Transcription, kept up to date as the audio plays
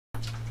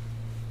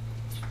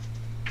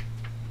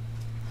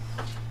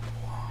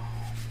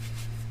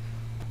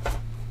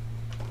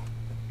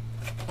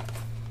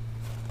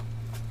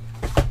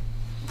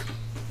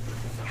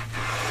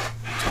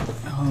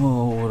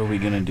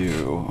gonna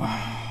do?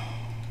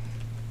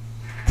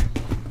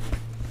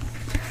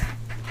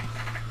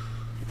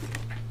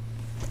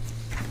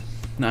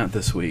 Not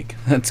this week.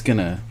 That's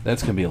gonna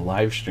be a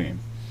live stream.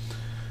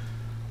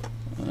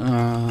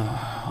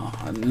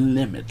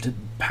 Unlimited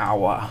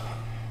power.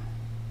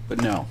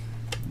 But no,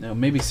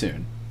 maybe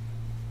soon.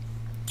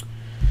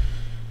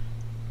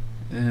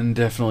 And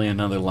definitely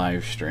another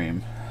live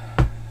stream.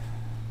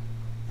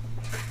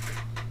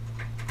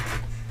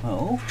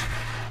 Oh.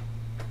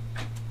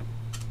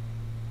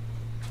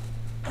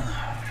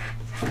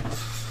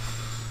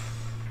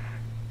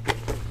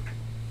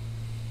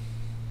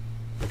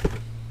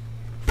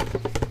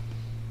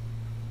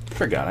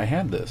 Forgot I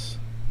had this.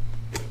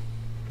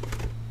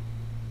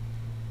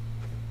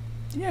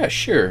 Yeah,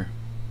 sure.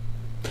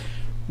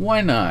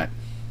 Why not?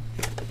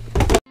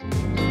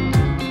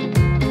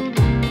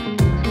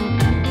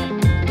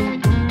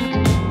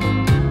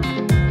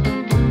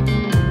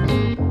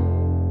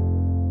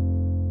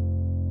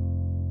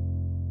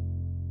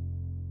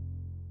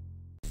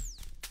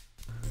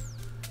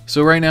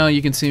 So right now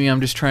you can see me,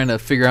 I'm just trying to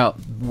figure out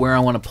where I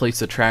want to place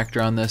the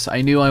tractor on this.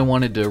 I knew I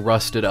wanted to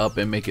rust it up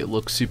and make it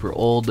look super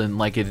old and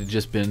like it had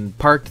just been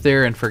parked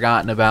there and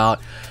forgotten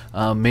about.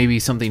 Maybe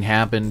something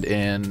happened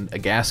and a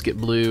gasket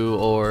blew,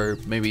 or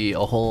maybe a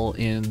hole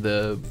in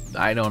the,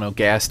 I don't know,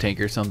 gas tank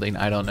or something,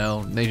 I don't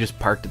know. They just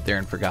parked it there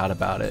and forgot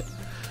about it.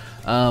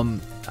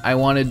 I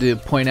wanted to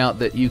point out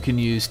that you can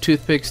use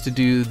toothpicks to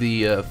do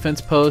the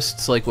fence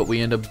posts like what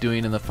we end up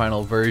doing in the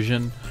final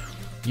version.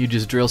 You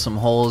just drill some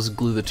holes,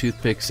 glue the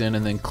toothpicks in,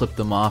 and then clip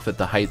them off at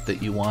the height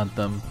that you want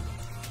them.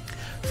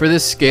 For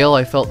this scale,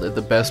 I felt that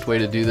the best way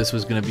to do this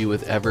was going to be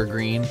with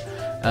Evergreen.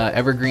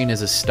 Evergreen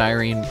is a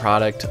styrene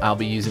product. I'll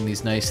be using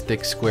these nice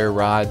thick square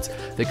rods.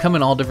 They come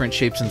in all different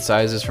shapes and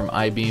sizes, from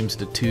I-beams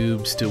to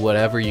tubes to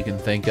whatever you can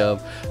think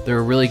of. They're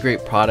a really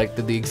great product.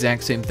 They're the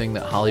exact same thing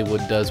that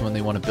Hollywood does when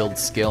they want to build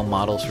scale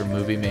models for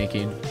movie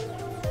making.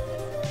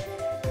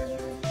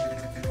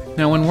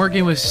 Now, when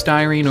working with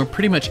styrene or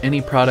pretty much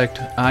any product,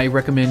 I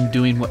recommend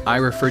doing what I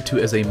refer to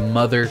as a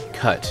mother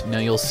cut. Now,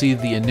 you'll see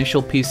the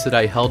initial piece that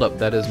I held up,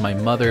 that is my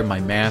mother,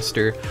 my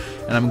master,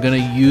 and I'm going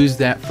to use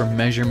that for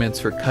measurements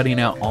for cutting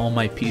out all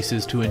my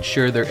pieces to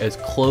ensure they're as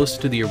close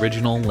to the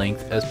original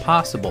length as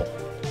possible.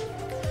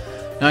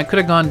 Now, I could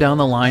have gone down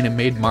the line and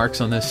made marks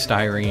on this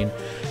styrene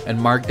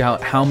and marked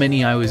out how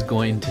many I was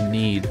going to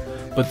need.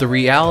 But the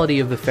reality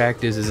of the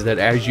fact is that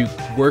as you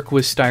work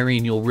with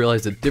styrene, you'll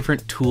realize that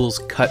different tools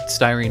cut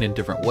styrene in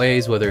different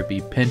ways, whether it be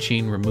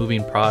pinching,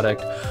 removing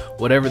product,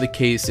 whatever the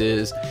case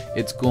is,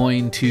 it's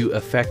going to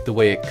affect the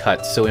way it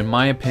cuts. So in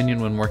my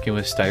opinion, when working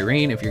with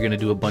styrene, if you're going to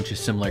do a bunch of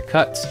similar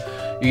cuts,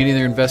 you can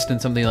either invest in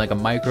something like a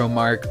micro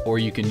mark, or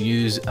you can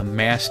use a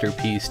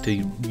masterpiece to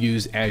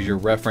use as your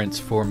reference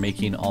for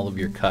making all of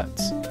your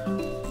cuts.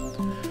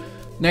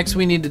 Next,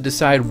 we need to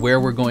decide where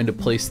we're going to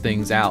place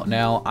things out.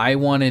 Now, I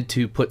wanted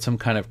to put some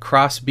kind of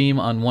cross beam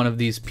on one of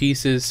these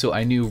pieces, so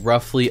I knew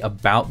roughly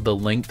about the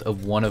length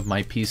of one of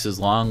my pieces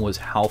long was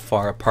how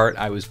far apart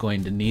I was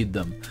going to need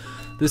them.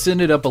 This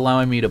ended up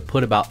allowing me to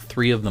put about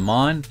 3 of them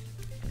on.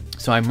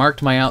 So I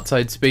marked my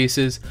outside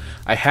spaces.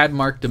 I had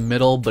marked the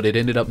middle, but it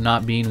ended up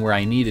not being where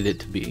I needed it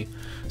to be.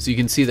 So you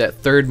can see that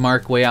third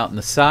mark way out on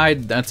the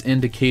side, that's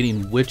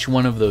indicating which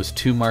one of those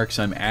 2 marks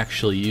I'm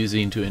actually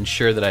using to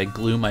ensure that I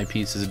glue my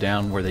pieces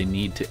down where they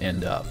need to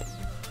end up.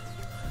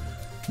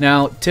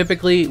 Now,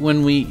 typically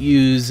when we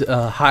use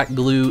hot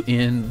glue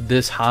in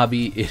this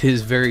hobby, it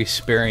is very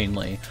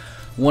sparingly.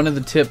 One of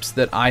the tips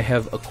that I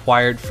have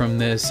acquired from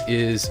this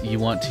is you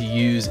want to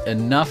use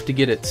enough to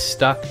get it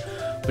stuck,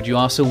 but you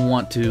also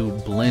want to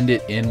blend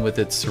it in with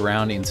its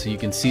surroundings. So you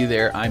can see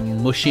there,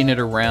 I'm mushing it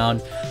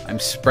around, I'm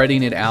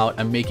spreading it out,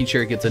 I'm making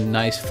sure it gets a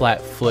nice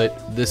flat foot.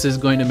 This is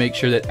going to make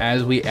sure that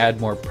as we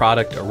add more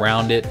product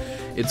around it,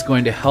 it's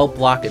going to help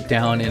lock it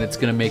down, and it's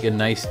going to make a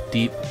nice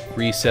deep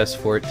recess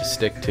for it to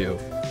stick to.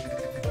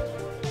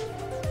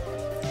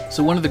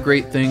 So one of the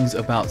great things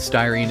about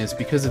styrene is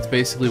because it's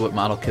basically what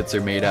model kits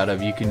are made out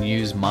of, you can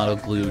use model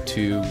glue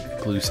to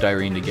glue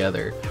styrene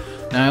together.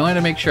 Now, I wanted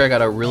to make sure I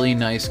got a really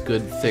nice,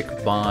 good,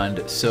 thick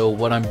bond, so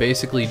what I'm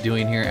basically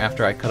doing here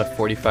after I cut a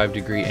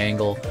 45-degree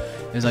angle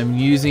is I'm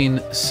using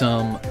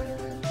some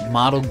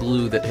model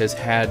glue that has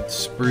had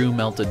sprue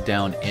melted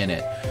down in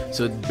it.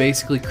 So it's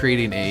basically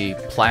creating a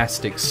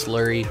plastic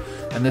slurry,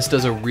 and this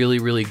does a really,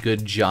 really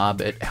good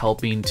job at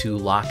helping to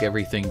lock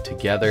everything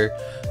together.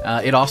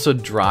 It also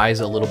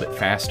dries a little bit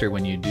faster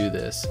when you do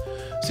this.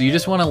 So you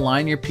just want to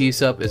line your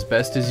piece up as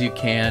best as you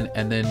can,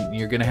 and then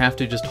you're going to have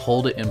to just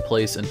hold it in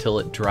place until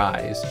it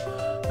dries.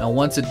 Now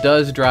once it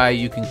does dry,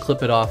 you can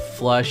clip it off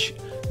flush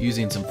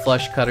using some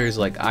flush cutters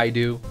like I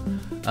do.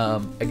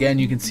 Again,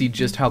 you can see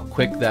just how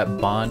quick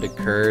that bond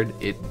occurred.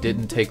 It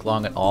didn't take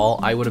long at all.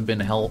 I would have been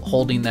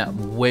holding that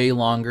way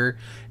longer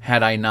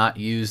had I not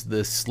used the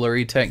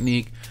slurry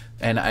technique.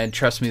 And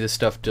trust me, this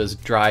stuff does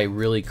dry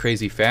really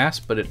crazy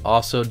fast, but it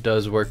also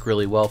does work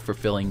really well for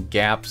filling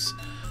gaps.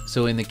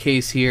 So in the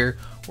case here,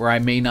 where I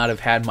may not have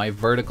had my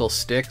vertical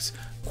sticks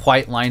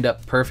quite lined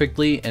up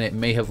perfectly, and it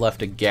may have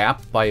left a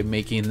gap by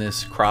making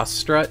this cross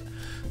strut,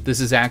 This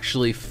has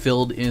actually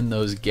filled in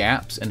those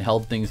gaps and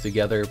held things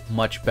together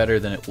much better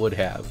than it would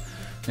have.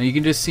 Now you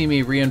can just see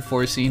me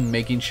reinforcing,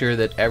 making sure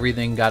that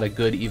everything got a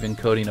good even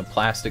coating of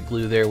plastic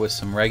glue there with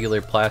some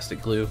regular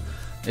plastic glue.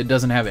 It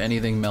doesn't have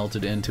anything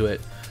melted into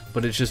it,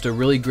 but it's just a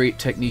really great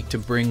technique to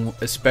bring,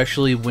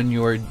 especially when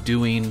you're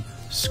doing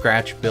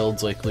scratch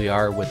builds like we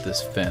are with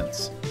this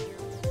fence.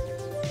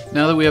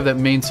 Now that we have that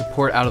main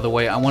support out of the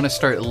way, I want to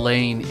start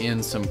laying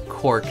in some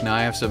cork. Now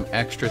I have some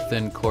extra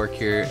thin cork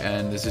here,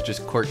 and this is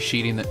just cork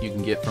sheeting that you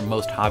can get from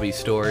most hobby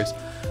stores.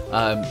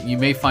 You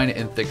may find it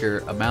in thicker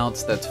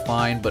amounts, that's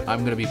fine, but I'm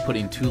going to be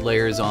putting 2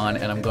 layers on,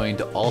 and I'm going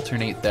to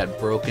alternate that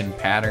broken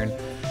pattern,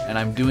 and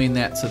I'm doing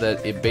that so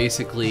that it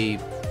basically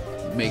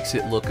makes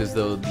it look as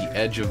though the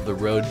edge of the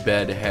road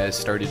bed has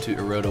started to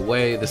erode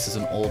away. This is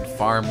an old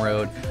farm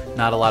road,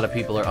 not a lot of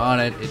people are on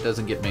it, it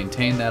doesn't get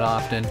maintained that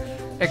often,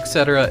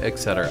 etc.,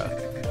 etc.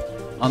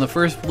 On the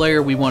first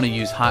layer we want to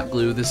use hot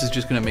glue. This is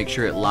just going to make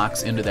sure it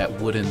locks into that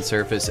wooden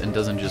surface and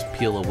doesn't just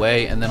peel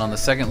away. And then on the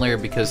second layer,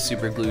 because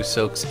super glue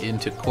soaks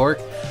into cork,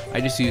 I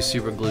just use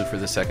super glue for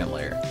the second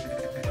layer.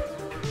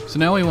 So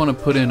now we want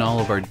to put in all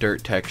of our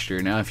dirt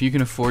texture. Now if you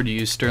can afford to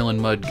use Sterling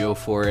mud, go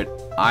for it.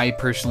 I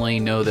personally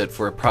know that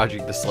for a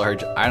project this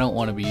large, I don't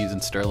want to be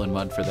using Sterling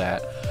mud for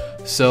that.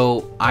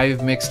 So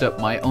I've mixed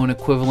up my own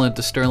equivalent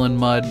to Sterling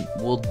mud.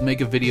 We'll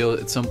make a video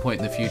at some point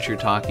in the future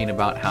talking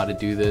about how to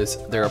do this.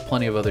 There are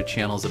plenty of other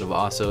channels that have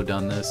also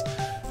done this.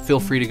 Feel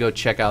free to go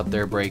check out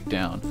their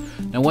breakdown.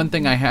 Now one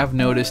thing I have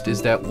noticed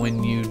is that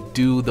when you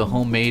do the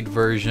homemade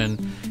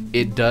version,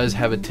 it does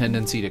have a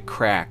tendency to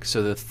crack.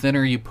 So the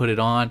thinner you put it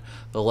on,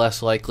 the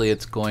less likely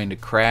it's going to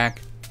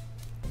crack,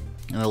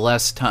 and the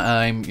less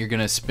time you're going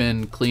to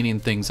spend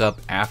cleaning things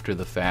up after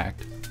the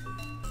fact.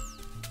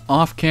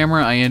 Off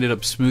camera, I ended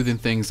up smoothing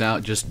things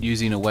out just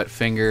using a wet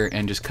finger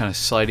and just kind of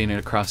sliding it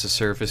across the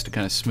surface to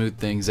kind of smooth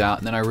things out,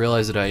 and then I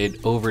realized that I had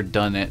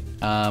overdone it,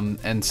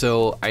 and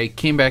so I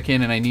came back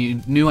in and I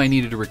knew I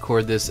needed to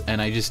record this, and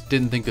I just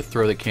didn't think to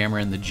throw the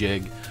camera in the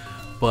jig.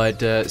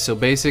 But so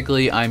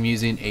basically I'm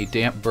using a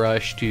damp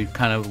brush to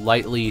kind of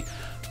lightly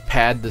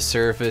pad the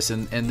surface,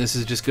 and this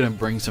is just going to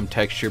bring some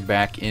texture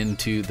back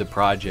into the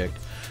project.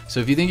 So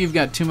if you think you've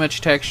got too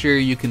much texture,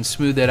 you can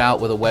smooth that out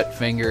with a wet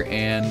finger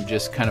and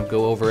just kind of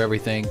go over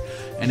everything.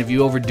 And if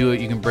you overdo it,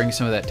 you can bring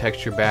some of that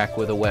texture back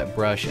with a wet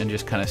brush and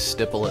just kind of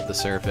stipple at the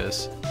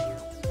surface.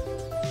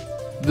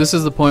 This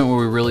is the point where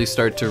we really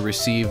start to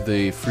receive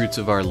the fruits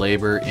of our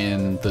labor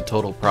in the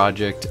total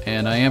project,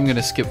 and I am going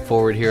to skip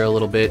forward here a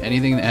little bit.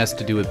 Anything that has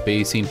to do with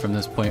basing from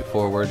this point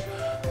forward,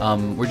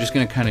 we're just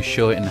going to kind of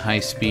show it in high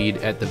speed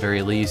at the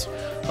very least.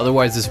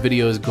 Otherwise this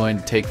video is going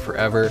to take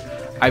forever.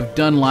 I've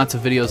done lots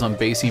of videos on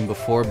basing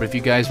before, but if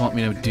you guys want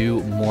me to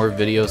do more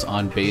videos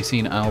on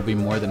basing, I'll be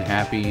more than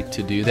happy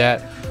to do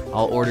that.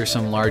 I'll order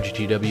some large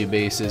GW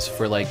bases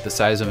for like the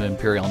size of an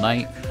Imperial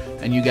Knight,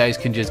 and you guys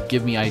can just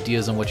give me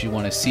ideas on what you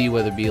want to see,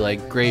 whether it be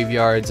like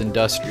graveyards,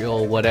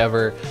 industrial,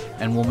 whatever,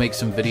 and we'll make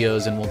some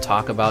videos and we'll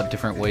talk about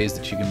different ways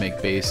that you can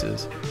make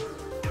bases.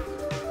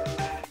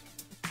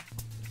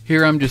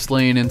 Here I'm just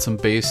laying in some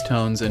base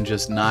tones and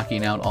just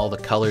knocking out all the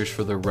colors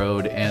for the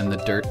road and the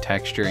dirt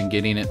texture and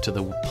getting it to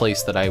the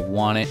place that I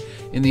want it.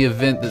 In the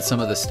event that some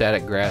of the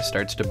static grass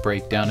starts to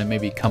break down and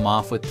maybe come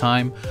off with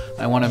time,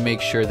 I want to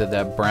make sure that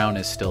that brown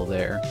is still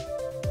there.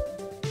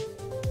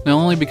 Now,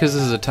 only because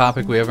this is a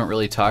topic we haven't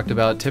really talked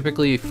about,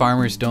 typically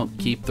farmers don't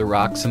keep the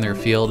rocks in their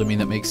field. I mean,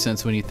 that makes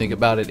sense when you think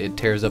about it. It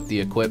tears up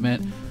the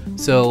equipment.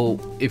 So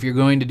if you're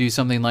going to do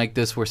something like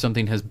this where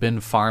something has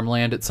been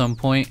farmland at some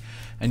point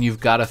and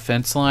you've got a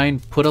fence line,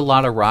 put a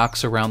lot of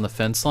rocks around the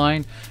fence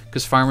line,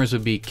 because farmers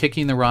would be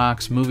kicking the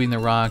rocks, moving the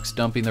rocks,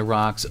 dumping the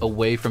rocks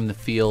away from the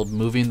field,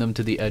 moving them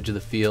to the edge of the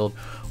field,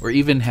 or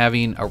even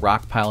having a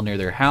rock pile near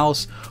their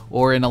house.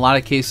 Or in a lot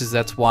of cases,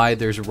 that's why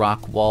there's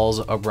rock walls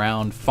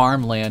around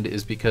farmland,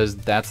 is because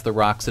that's the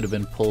rocks that have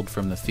been pulled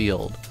from the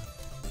field.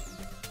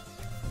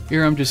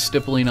 Here I'm just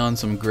stippling on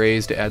some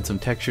grays to add some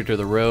texture to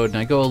the road, and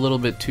I go a little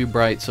bit too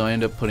bright, so I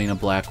end up putting a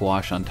black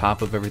wash on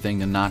top of everything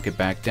to knock it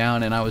back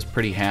down, and I was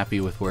pretty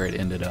happy with where it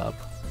ended up.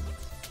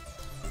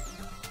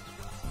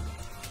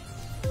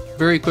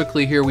 Very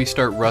quickly here we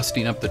start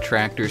rusting up the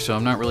tractor, so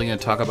I'm not really going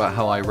to talk about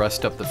how I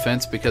rust up the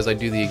fence because I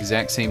do the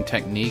exact same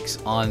techniques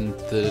on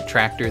the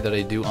tractor that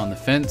I do on the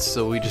fence,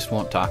 so we just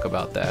won't talk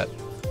about that.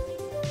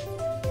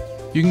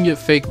 You can get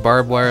fake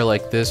barbed wire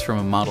like this from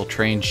a model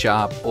train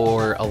shop,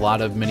 or a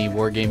lot of mini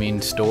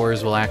wargaming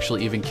stores will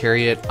actually even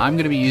carry it. I'm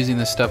going to be using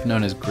this stuff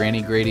known as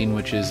granny grating,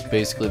 which is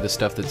basically the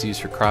stuff that's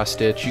used for cross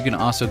stitch. You can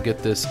also get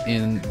this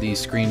in the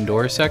screen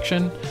door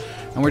section,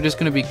 and we're just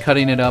going to be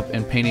cutting it up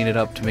and painting it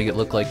up to make it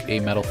look like a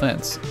metal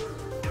fence.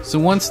 So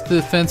once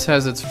the fence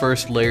has its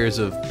first layers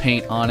of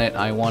paint on it,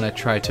 I want to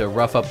try to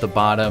rough up the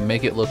bottom,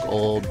 make it look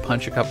old,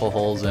 punch a couple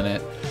holes in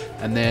it,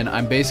 and then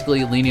I'm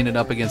basically leaning it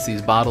up against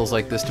these bottles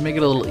like this to make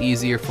it a little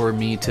easier for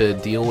me to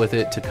deal with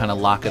it, to kind of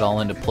lock it all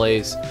into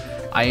place.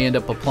 I end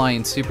up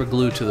applying super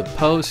glue to the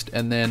post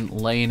and then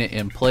laying it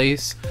in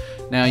place.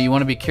 Now you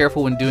want to be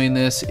careful when doing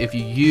this. If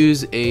you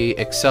use a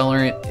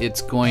accelerant,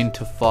 it's going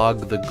to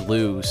fog the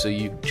glue, so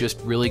you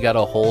just really got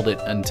to hold it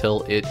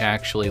until it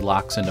actually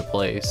locks into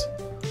place.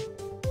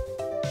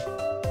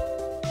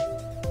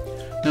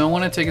 Now I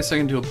want to take a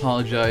second to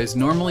apologize.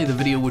 Normally the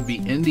video would be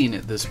ending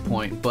at this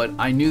point, but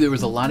I knew there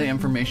was a lot of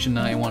information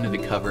that I wanted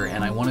to cover,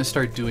 and I want to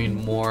start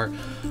doing more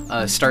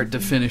start to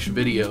finish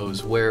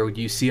videos where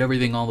you see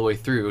everything all the way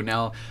through.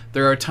 Now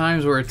there are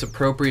times where it's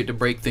appropriate to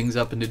break things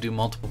up and to do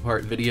multiple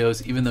part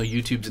videos, even though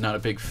YouTube's not a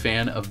big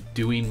fan of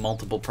doing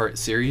multiple part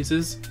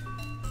series.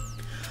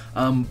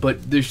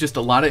 But there's just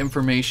a lot of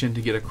information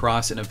to get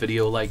across in a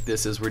video like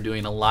this, as we're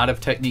doing a lot of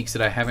techniques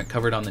that I haven't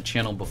covered on the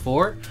channel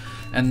before,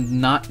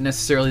 and not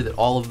necessarily that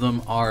all of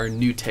them are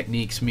new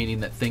techniques,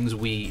 meaning that things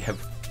we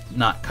have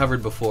not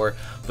covered before,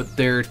 but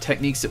they're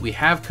techniques that we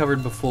have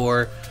covered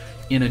before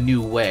in a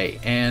new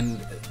way. And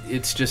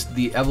it's just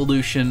the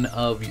evolution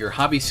of your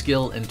hobby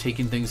skill and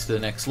taking things to the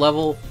next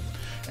level.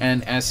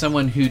 And as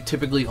someone who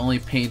typically only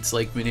paints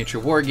like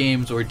miniature war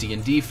games or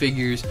D&D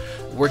figures,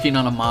 working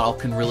on a model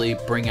can really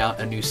bring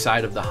out a new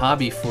side of the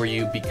hobby for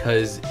you,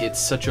 because it's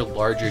such a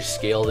larger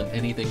scale than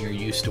anything you're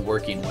used to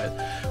working with,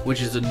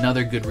 which is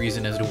another good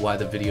reason as to why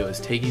the video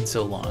is taking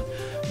so long.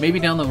 Maybe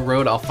down the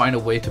road I'll find a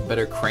way to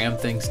better cram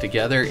things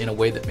together in a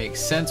way that makes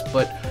sense,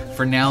 but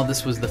for now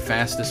this was the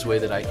fastest way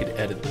that I could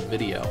edit the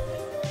video.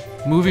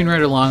 Moving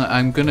right along,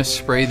 I'm going to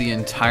spray the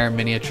entire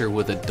miniature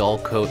with a dull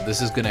coat.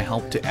 This is going to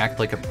help to act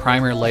like a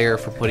primer layer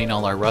for putting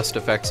all our rust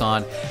effects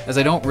on, as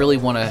I don't really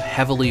want to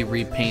heavily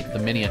repaint the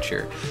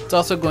miniature. It's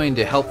also going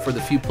to help for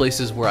the few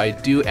places where I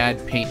do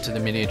add paint to the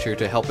miniature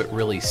to help it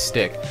really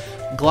stick.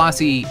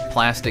 Glossy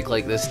plastic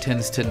like this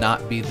tends to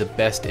not be the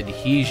best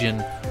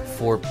adhesion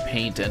for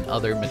paint and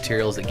other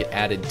materials that get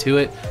added to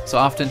it, so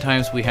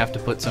oftentimes we have to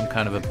put some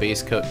kind of a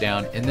base coat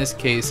down. In this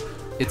case,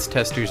 it's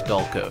Tester's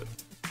dull coat.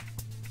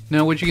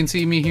 Now what you can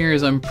see me here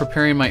is I'm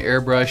preparing my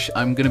airbrush.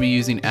 I'm going to be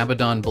using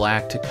Abaddon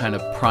Black to kind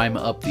of prime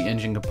up the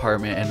engine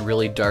compartment and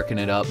really darken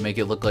it up, make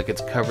it look like it's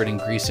covered in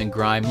grease and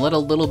grime. Let a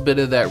little bit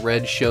of that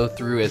red show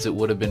through as it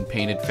would have been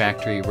painted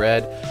factory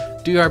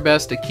red. Do our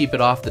best to keep it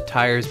off the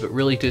tires, but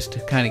really just to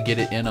kind of get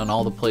it in on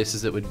all the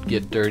places that would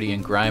get dirty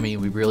and grimy.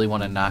 We really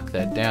want to knock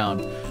that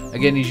down.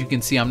 Again, as you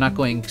can see, I'm not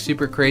going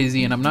super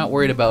crazy, and I'm not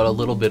worried about a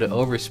little bit of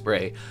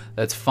overspray.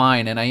 That's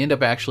fine, and I end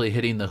up actually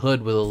hitting the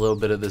hood with a little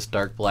bit of this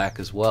dark black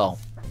as well.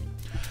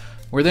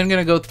 We're then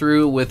going to go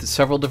through with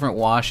several different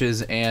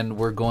washes, and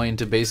we're going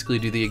to basically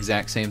do the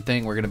exact same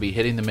thing. We're going to be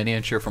hitting the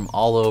miniature from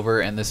all over,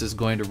 and this is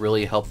going to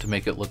really help to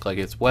make it look like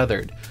it's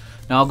weathered.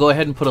 Now I'll go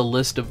ahead and put a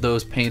list of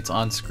those paints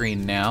on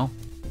screen now.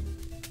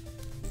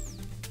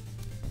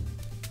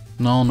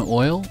 Nuln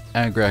Oil,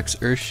 Agrax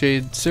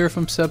Earthshade,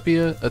 Seraphim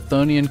Sepia,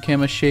 Athonian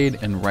Cama Shade,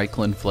 and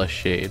Reikland Flesh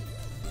Shade.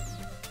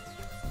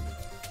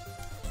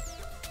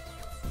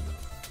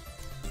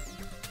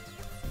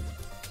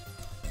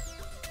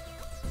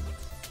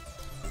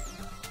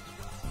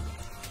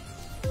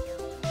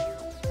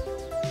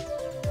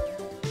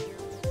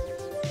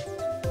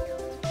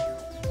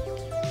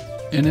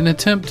 In an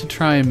attempt to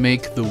try and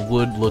make the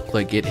wood look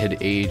like it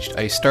had aged,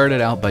 I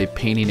started out by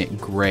painting it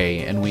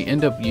gray, and we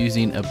end up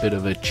using a bit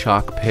of a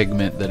chalk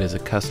pigment that is a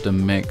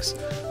custom mix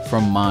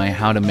from my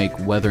How to Make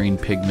Weathering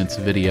Pigments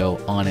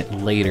video on it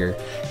later,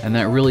 and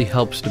that really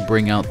helps to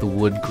bring out the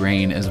wood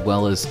grain as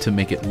well as to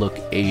make it look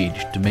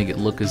aged, to make it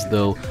look as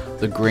though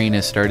the grain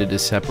has started to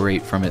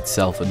separate from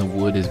itself and the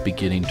wood is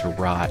beginning to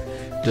rot.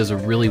 It does a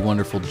really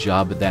wonderful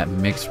job at that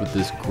mixed with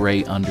this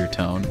gray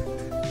undertone.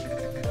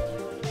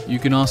 You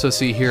can also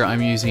see here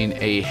I'm using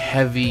a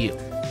heavy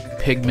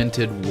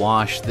pigmented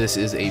wash. This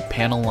is a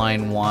panel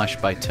line wash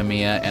by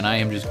Tamiya, and I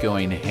am just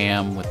going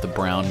ham with the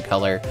brown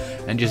color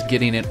and just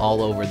getting it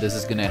all over. This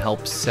is going to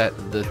help set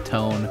the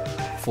tone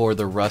for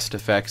the rust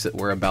effects that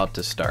we're about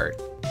to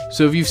start.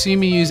 So if you've seen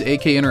me use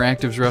AK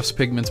Interactive's Roughs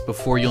Pigments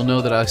before, you'll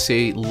know that I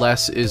say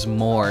less is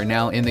more.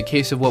 Now in the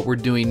case of what we're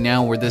doing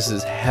now, where this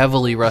is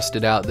heavily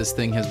rusted out, this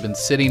thing has been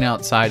sitting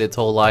outside its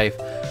whole life,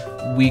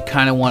 we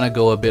kind of want to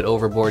go a bit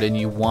overboard, and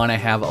you want to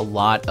have a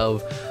lot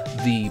of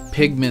the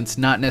pigments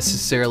not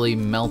necessarily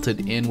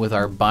melted in with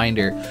our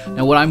binder.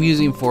 Now what I'm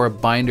using for a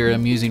binder,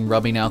 I'm using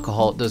rubbing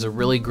alcohol. It does a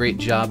really great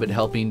job at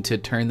helping to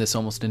turn this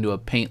almost into a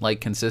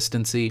paint-like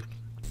consistency.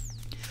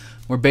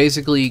 We're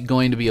basically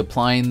going to be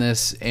applying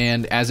this,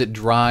 and as it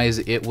dries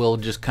it will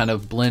just kind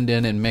of blend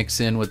in and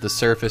mix in with the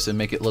surface and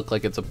make it look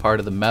like it's a part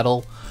of the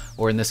metal,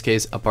 or in this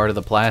case a part of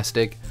the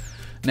plastic.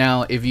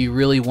 Now if you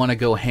really want to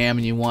go ham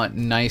and you want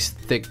nice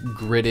thick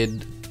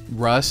gritted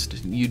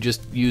rust, you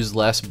just use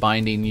less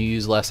binding, you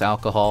use less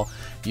alcohol,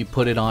 you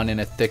put it on in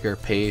a thicker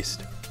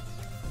paste.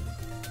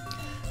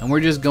 And we're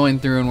just going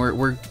through, and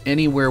we're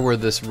anywhere where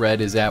this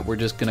red is at, we're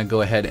just gonna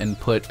go ahead and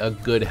put a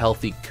good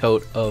healthy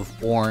coat of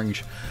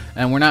orange.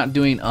 And we're not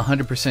doing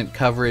 100%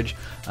 coverage,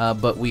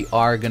 but we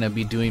are gonna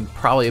be doing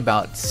probably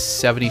about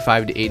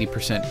 75 to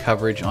 80%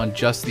 coverage on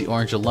just the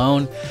orange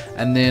alone.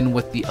 And then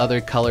with the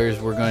other colors,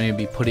 we're going to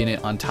be putting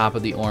it on top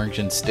of the orange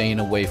and staying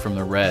away from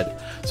the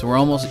red. So we're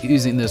almost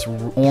using this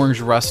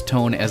orange rust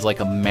tone as like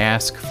a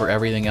mask for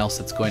everything else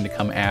that's going to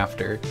come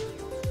after.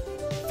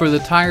 For the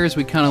tires,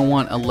 we kind of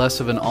want a less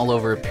of an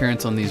all-over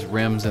appearance on these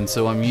rims, and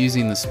so I'm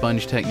using the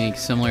sponge technique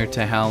similar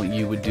to how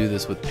you would do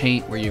this with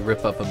paint, where you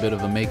rip up a bit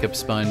of a makeup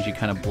sponge, you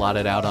kind of blot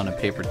it out on a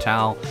paper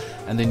towel,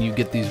 and then you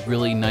get these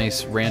really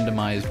nice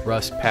randomized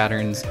rust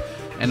patterns.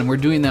 And we're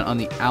doing that on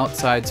the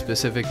outside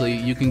specifically.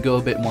 You can go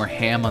a bit more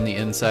ham on the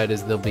inside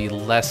as they'll be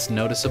less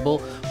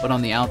noticeable, but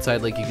on the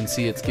outside, like you can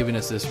see, it's giving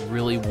us this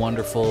really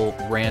wonderful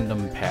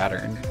random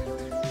pattern.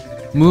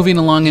 Moving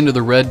along into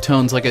the red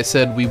tones, like I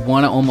said, we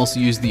want to almost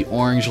use the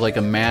orange like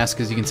a mask.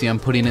 As you can see, I'm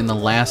putting in the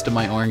last of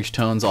my orange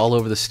tones all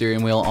over the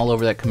steering wheel, all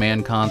over that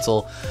command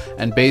console.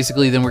 And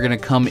basically then we're going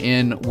to come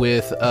in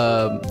with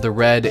the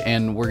red,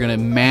 and we're going to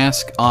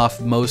mask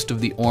off most of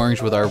the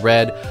orange with our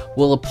red.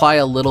 We'll apply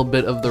a little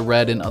bit of the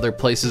red in other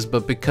places,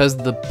 but because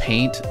the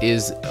paint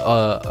is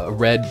a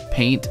red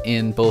paint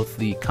in both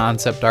the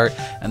concept art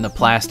and the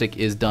plastic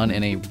is done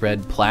in a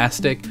red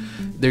plastic,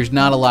 there's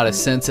not a lot of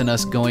sense in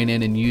us going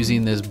in and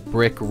using this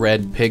brick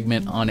red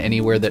pigment on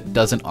anywhere that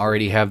doesn't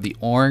already have the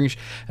orange,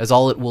 as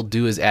all it will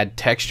do is add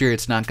texture.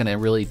 It's not going to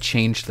really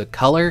change the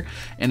color,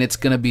 and it's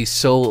going to be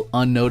so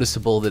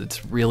unnoticeable that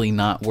it's really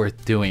not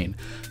worth doing.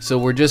 So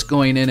we're just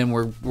going in and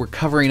we're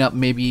covering up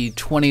maybe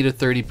 20 to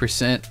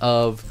 30%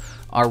 of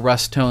our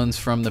rust tones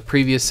from the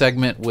previous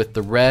segment with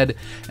the red,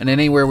 and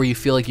anywhere where you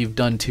feel like you've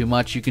done too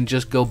much, you can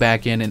just go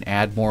back in and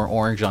add more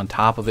orange on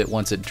top of it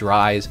once it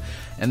dries.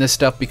 And this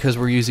stuff, because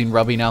we're using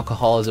rubbing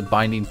alcohol as a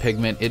binding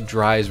pigment, it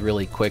dries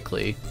really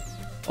quickly.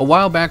 A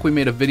while back we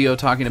made a video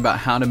talking about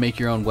how to make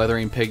your own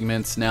weathering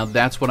pigments. Now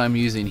that's what I'm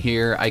using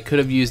here. I could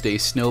have used a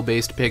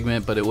snow-based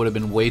pigment, but it would have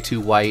been way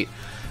too white.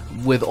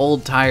 With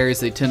old tires,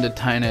 they tend to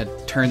kind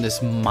of turn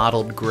this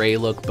mottled gray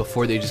look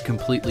before they just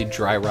completely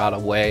dry rot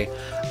away.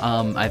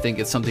 I think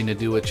it's something to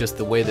do with just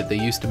the way that they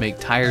used to make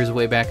tires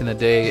way back in the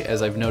day,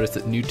 as I've noticed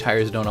that new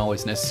tires don't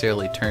always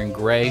necessarily turn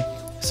gray.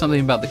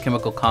 Something about the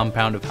chemical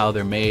compound of how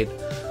they're made.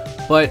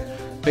 But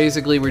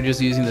basically we're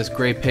just using this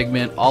gray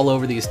pigment all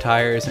over these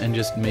tires and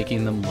just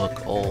making them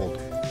look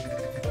old.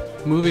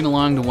 Moving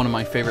along to one of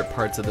my favorite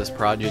parts of this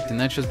project, and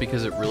that's just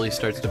because it really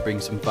starts to bring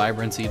some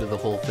vibrancy to the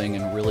whole thing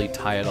and really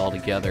tie it all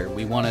together.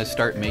 We want to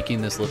start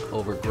making this look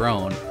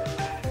overgrown.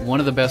 One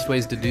of the best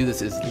ways to do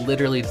this is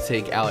literally to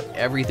take out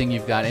everything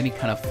you've got, any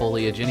kind of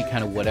foliage, any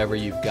kind of whatever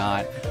you've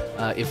got.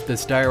 If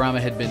this diorama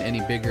had been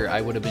any bigger,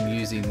 I would have been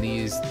using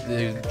these.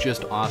 They're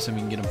just awesome.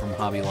 You can get them from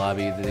Hobby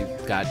Lobby.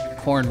 They've got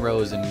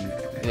cornrows, and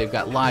they've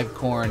got live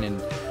corn, and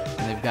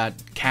they've got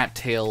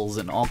cattails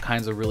and all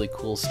kinds of really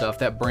cool stuff.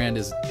 That brand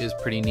is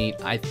pretty neat.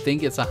 I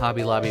think it's a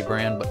Hobby Lobby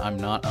brand, but I'm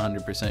not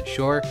 100%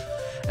 sure.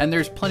 And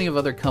there's plenty of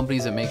other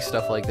companies that make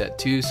stuff like that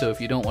too, so if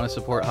you don't want to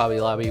support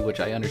Hobby Lobby, which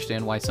I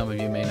understand why some of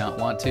you may not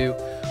want to,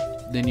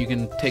 then you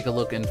can take a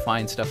look and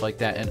find stuff like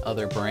that in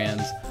other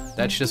brands.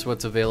 That's just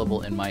what's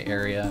available in my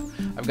area.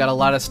 I've got a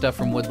lot of stuff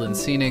from Woodland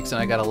Scenics,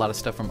 and I got a lot of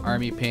stuff from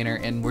Army Painter,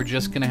 and we're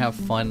just gonna have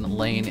fun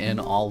laying in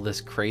all this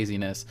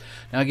craziness.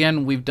 Now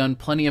again, we've done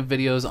plenty of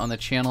videos on the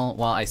channel.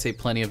 Well, I say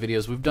plenty of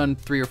videos. We've done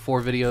 3 or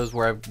 4 videos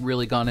where I've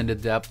really gone into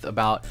depth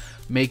about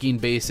making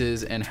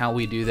bases and how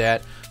we do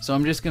that. So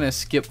I'm just gonna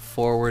skip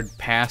forward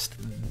past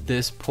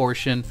this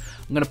portion.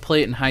 I'm gonna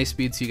play it in high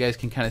speed so you guys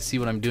can kind of see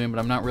what I'm doing, but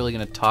I'm not really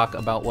gonna talk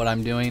about what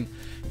I'm doing.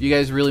 If you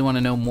guys really want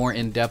to know more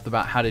in depth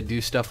about how to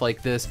do stuff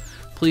like this,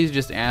 please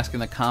just ask in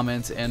the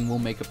comments and we'll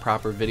make a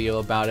proper video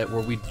about it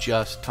where we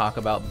just talk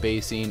about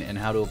basing and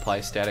how to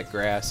apply static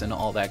grass and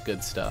all that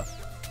good stuff.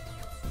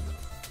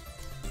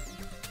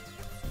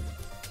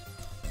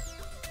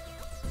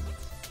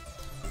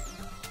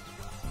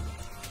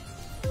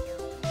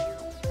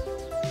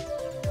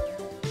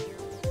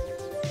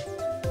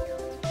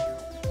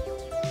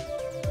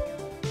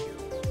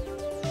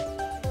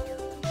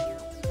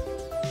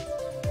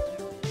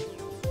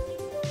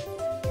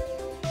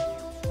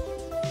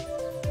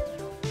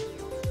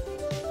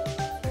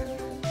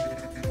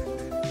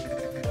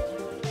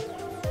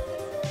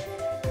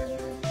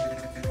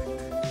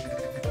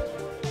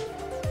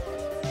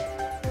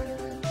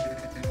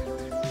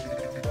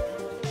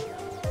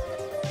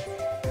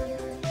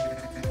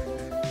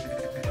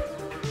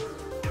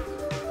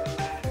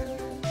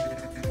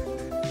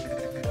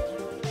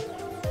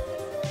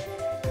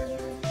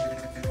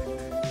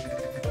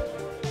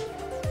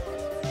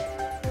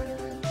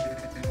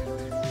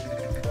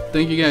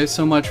 Thank you guys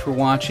so much for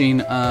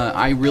watching.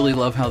 I really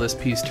love how this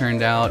piece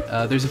turned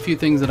out. There's a few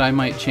things that I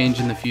might change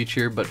in the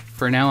future, but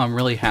for now I'm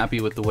really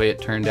happy with the way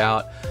it turned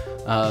out.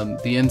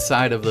 The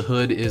inside of the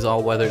hood is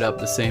all weathered up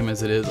the same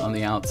as it is on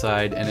the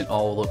outside, and it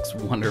all looks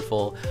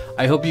wonderful.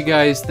 I hope you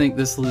guys think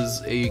this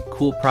was a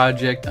cool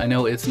project. I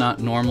know it's not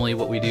normally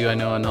what we do. I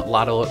know a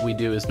lot of what we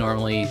do is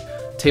normally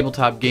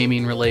tabletop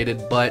gaming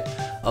related, but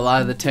a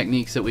lot of the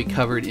techniques that we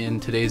covered in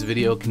today's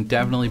video can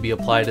definitely be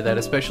applied to that,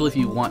 especially if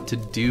you want to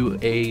do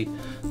a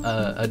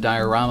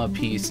diorama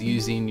piece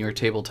using your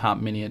tabletop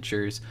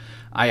miniatures.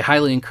 I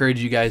highly encourage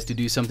you guys to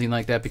do something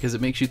like that because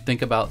it makes you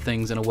think about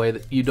things in a way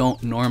that you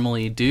don't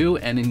normally do,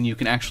 and then you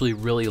can actually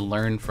really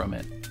learn from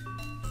it.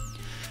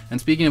 And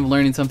speaking of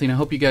learning something, I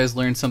hope you guys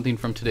learned something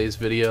from today's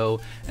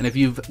video. And if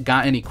you've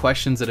got any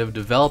questions that have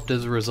developed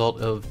as a result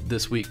of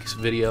this week's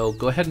video,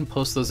 go ahead and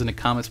post those in the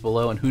comments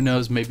below, and who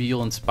knows, maybe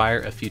you'll inspire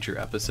a future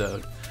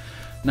episode.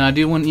 Now, I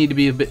do need to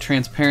be a bit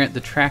transparent. The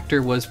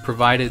tractor was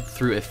provided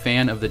through a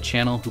fan of the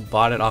channel who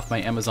bought it off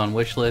my Amazon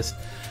wishlist.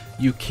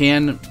 You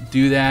can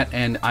do that,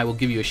 and I will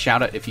give you a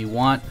shout out if you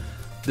want.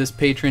 This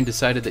patron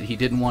decided that he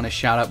didn't want a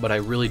shout out, but I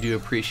really do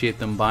appreciate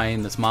them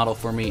buying this model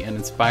for me and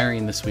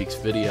inspiring this week's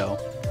video.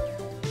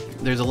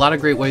 There's a lot of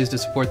great ways to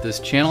support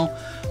this channel,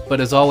 but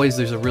as always,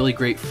 there's a really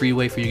great free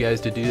way for you guys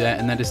to do that,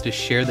 and that is to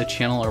share the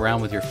channel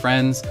around with your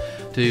friends,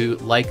 to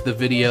like the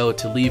video,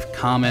 to leave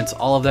comments.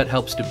 All of that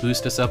helps to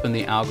boost us up in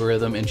the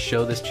algorithm and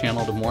show this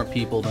channel to more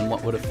people than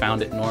what would have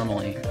found it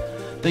normally.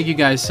 Thank you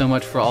guys so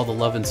much for all the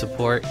love and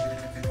support,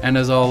 and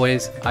as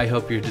always, I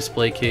hope your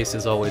display case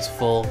is always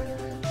full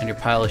and your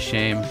pile of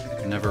shame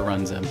never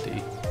runs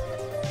empty.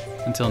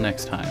 Until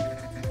next time.